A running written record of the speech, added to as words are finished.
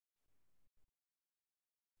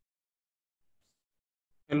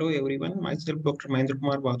Hello everyone, myself Dr. Mahendra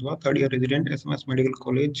Bhadwa, third year resident, SMS Medical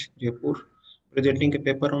College, Jaipur, presenting a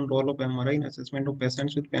paper on role of MRI in assessment of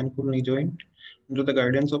patients with painful knee joint under the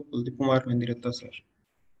guidance of Kumar sir.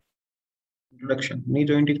 Introduction. Knee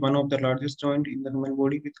joint is one of the largest joint in the human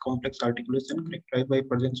body with complex articulation characterized by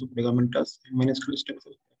presence of ligamentous and meniscal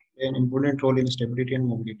structures that play an important role in stability and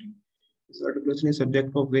mobility. This articulation is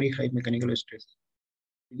subject of very high mechanical stress.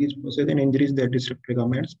 These processes and injuries that disrupt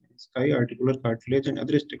ligaments, menisci, articular cartilage, and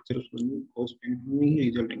other structures will cause painful knee,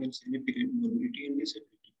 resulting in significant morbidity and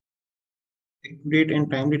disability. Accurate and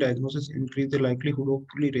timely diagnosis increase the likelihood of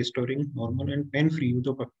fully restoring normal and pain-free use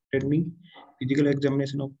of affected knee. Physical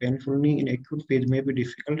examination of painful knee in acute phase may be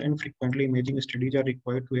difficult, and frequently imaging studies are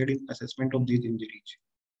required to aid in assessment of these injuries.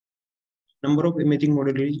 Number of imaging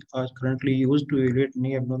modalities are currently used to evaluate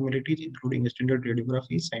knee abnormalities, including standard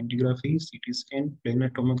radiography, scintigraphy, CT scan, planar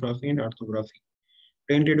tomography, and orthography.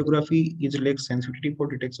 Plain radiography is less sensitivity for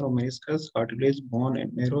detection of meniscus, cartilage, bone,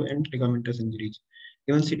 and marrow, and ligamentous injuries.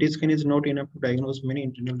 Even CT scan is not enough to diagnose many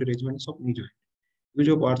internal derangements of knee joint. Use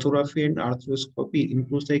of orthography and arthroscopy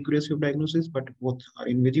improves the accuracy of diagnosis, but both are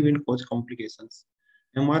invasive and cause complications.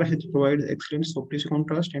 MRI provides excellent soft tissue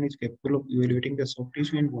contrast and is capable of evaluating the soft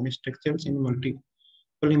tissue and bone structures in multiple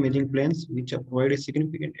imaging planes, which provide a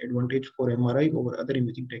significant advantage for MRI over other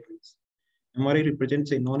imaging techniques. MRI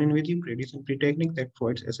represents a non-invasive radiation-free technique that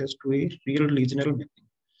provides access to a real lesional mapping.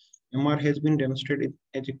 MRI has been demonstrated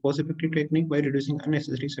as a cost-effective technique by reducing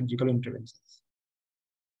unnecessary surgical interventions.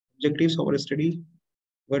 Objectives of our study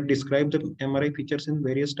were describe the MRI features in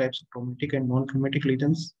various types of traumatic and non-traumatic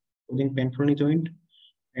lesions, causing painful knee joint,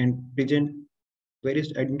 and present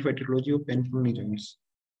various identified etiology of painful knee joints.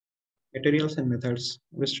 Materials and methods.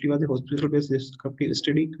 The study was a hospital-based discovery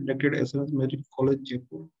study conducted at SMS Medical College,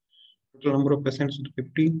 Jaipur. Total number of patients was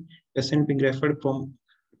 50. Patients being referred from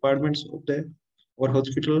departments of the or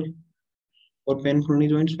hospital or painful knee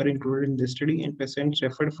joints were included in the study, and patients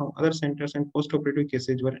referred from other centers and post-operative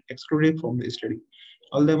cases were excluded from the study.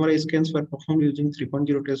 All the MRI scans were performed using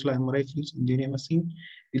 3.0 Tesla MRI Philips engineer machine.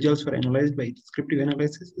 Results were analyzed by descriptive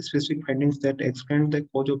analysis. Specific findings that explained the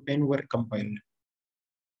cause of pain were compiled.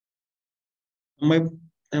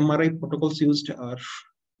 MRI protocols used are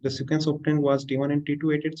the sequence obtained was T1 and T2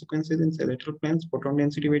 weighted sequences in sagittal planes, photon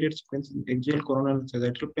density weighted sequences in axial, coronal, and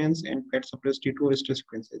sagittal planes, and PET suppressed T2 or stress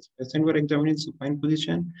sequences. Patients were examined in supine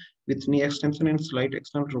position with knee extension and slight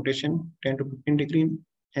external rotation, 10 to 15 degree,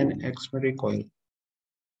 and external recoil.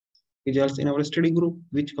 Results in our study group,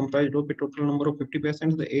 which comprised of a total number of 50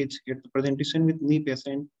 patients, the age at the presentation with knee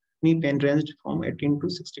pain ranged from 18 to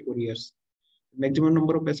 64 years. The maximum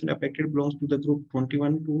number of patients affected belongs to the group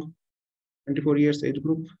 21 to 24 years age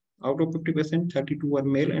group. Out of 50 patients, 32 were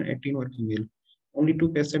male and 18 were female. Only 2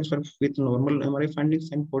 patients were with normal MRI findings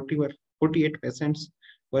and 48 patients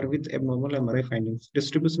were with abnormal MRI findings.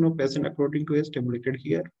 Distribution of patients according to age tabulated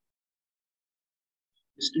here.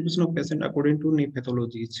 Distribution of patients according to knee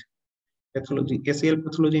pathologies. Pathology, ACL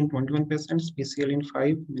pathology in 21 patients, PCL in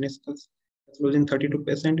 5, meniscus pathology in 32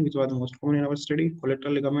 patients, which was the most common in our study,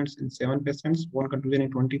 collateral ligaments in 7 patients, bone contusion in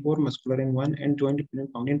 24, muscular in 1, and joint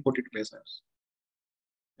dependent found in 42 patients.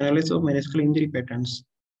 Analysis of meniscal injury patterns.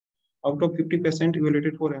 Out of 50%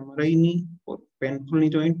 evaluated for MRI knee for painful knee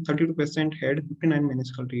joint, 32% had 59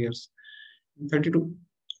 meniscal tears. In 32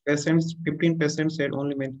 patients, 15 patients had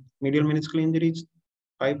only medial meniscal injuries,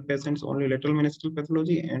 5 patients only lateral meniscal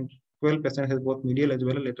pathology, and 12 patients has both medial as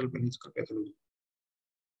well as lateral meniscal pathology.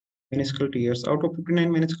 Meniscal tears. Out of 59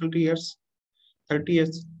 meniscal tears, 30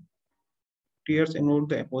 tears involved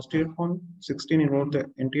the posterior horn, 16 involved the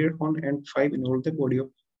anterior horn, and 5 involved the body of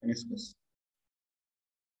meniscus.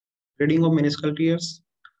 Grading of meniscal tears.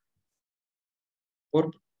 4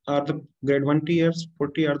 are the grade 1 tears,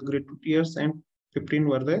 40 are the grade 2 tears, and 15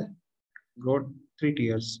 were the grade 3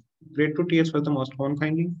 tears. Grade 2 tears were the most common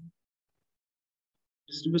finding.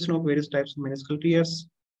 Distribution of various types of meniscal tears.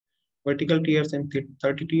 Vertical tears in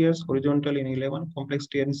 30 tears, horizontal in 11, complex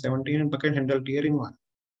tear in 17, and bucket handle tear in 1.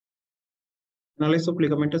 Analysis of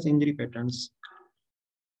ligamentous injury patterns.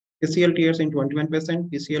 ACL tears in 21%,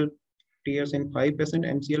 PCL tears in 5%,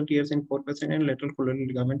 MCL tears in 4%, and lateral collateral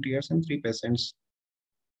ligament tears in 3%.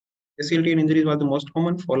 ACL tear injuries was the most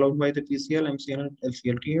common, followed by the PCL, MCL, and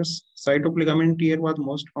LCL tears. Site of ligament tear was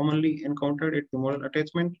most commonly encountered at femoral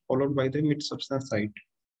attachment, followed by the mid-substance site.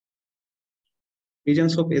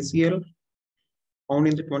 Regions of ACL found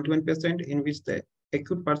in the 21%, in which the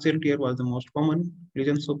acute partial tear was the most common.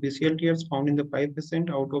 Regions of PCL tears found in the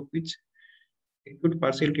 5%, out of which acute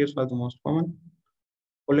partial tears was the most common.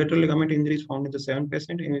 Collateral ligament injuries found in the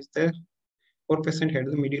 7%, in which the 4% had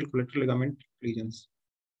the medial collateral ligament lesions.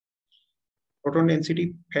 proton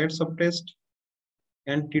density fat suppressed,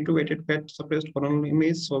 and T2 weighted fat suppressed coronal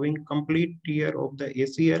image showing complete tear of the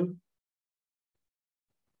ACL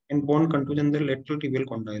and bone contusion in the lateral tibial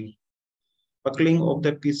condyle. Buckling of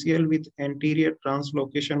the PCL with anterior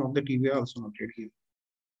translocation of the tibia also noted here.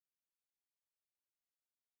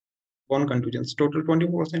 Bone contusions. Total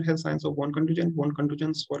 24% has signs of bone contusion. Bone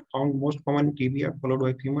contusions were found most common in tibia, followed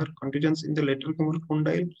by femur. Contusions in the lateral femoral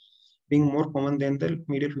condyle being more common than the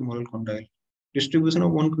medial femoral condyle. Distribution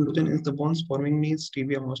of bone contusion is the bones forming knees,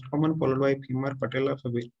 tibia most common, followed by femur, patella,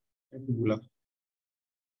 and fibula.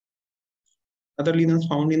 Other lesions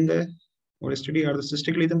found in the study are the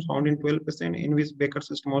cystic lesions found in 12%, in which Baker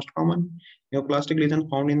cyst most common. Neoplastic lesions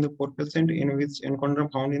found in the 4%, in which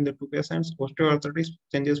enchondrum found in the 2%. Osteoarthritis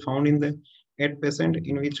changes found in the 8%,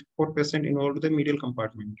 in which 4% involved the medial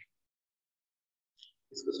compartment.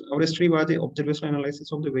 Our study was the observational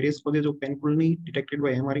analysis of the various causes of painful knee detected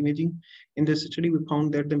by MR imaging. In this study, we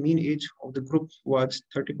found that the mean age of the group was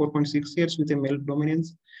 34.6 years with a male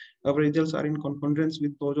dominance. Our results are in concordance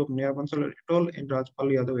with those of Neha Bansal et al. And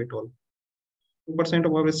Rajpal Yadav et al. 2%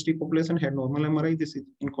 of our study population had normal MRI. This is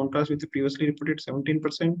in contrast with the previously reported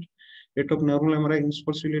 17% rate of normal MRI in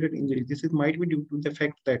sports-related injuries. This might be due to the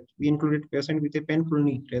fact that we included patients with a painful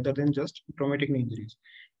knee rather than just traumatic knee injuries.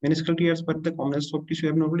 Meniscal tears were the commonest soft tissue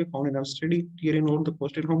abnormality found in our study. Tear involved the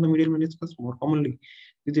posterior from the medial meniscus more commonly.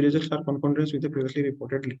 These results are concordant with the previously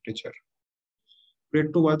reported literature.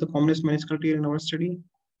 Grade 2 was the commonest meniscal tear in our study,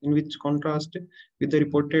 in which contrast with the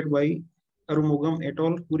reported by Arumugam et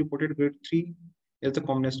al., who reported grade 3 as the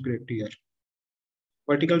commonest grade tear.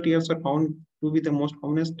 Vertical tears are found to be the most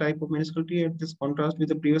commonest type of meniscal tear. This contrasts with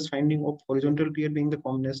the previous finding of horizontal tear being the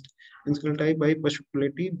commonest meniscal type by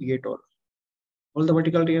Pashupuleti et al. All the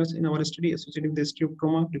vertical tears in our study associated with the history of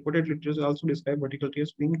trauma, reported literature also describe vertical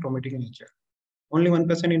tears being traumatic in nature. Only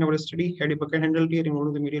 1% in our study had a bucket handle tear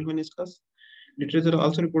involving the medial meniscus. Literature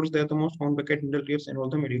also reports that the most common bucket handle tears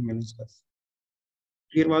involve the medial meniscus.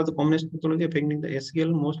 Tear was the commonest pathology affecting the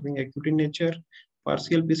ACL, most being acute in nature.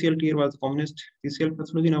 Partial PCL tear was the commonest PCL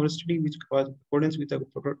pathology in our study, which was in accordance with the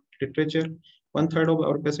literature. 1/3 of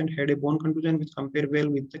our patients had a bone contusion, which compared well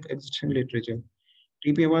with the existing literature.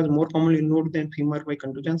 TPA was more commonly involved than femur by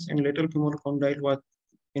contusions, and lateral femoral condyle was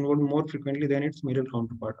involved more frequently than its medial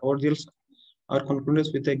counterpart. Our results are concordant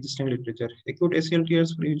with the existing literature. Acute ACL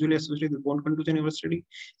tears were usually associated with bone contusion in our study.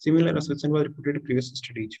 Similar association was reported in previous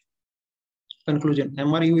studies. Conclusion: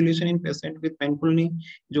 MRI evaluation in patient with painful knee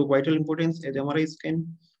is of vital importance, as MRI scan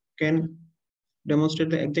can demonstrate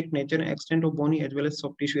the exact nature and extent of bony as well as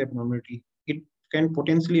soft tissue abnormality. It can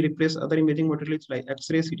potentially replace other imaging modalities like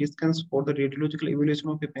X-ray, CT scans for the radiological evaluation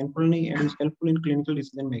of a painful knee and is helpful in clinical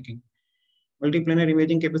decision making. Multiplanar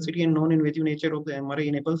imaging capacity and non-invasive nature of the MRI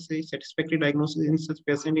enables a satisfactory diagnosis in such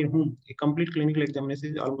patient in whom a complete clinical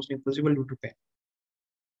examination is almost impossible due to pain.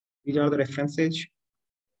 These are the references.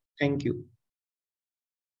 Thank you.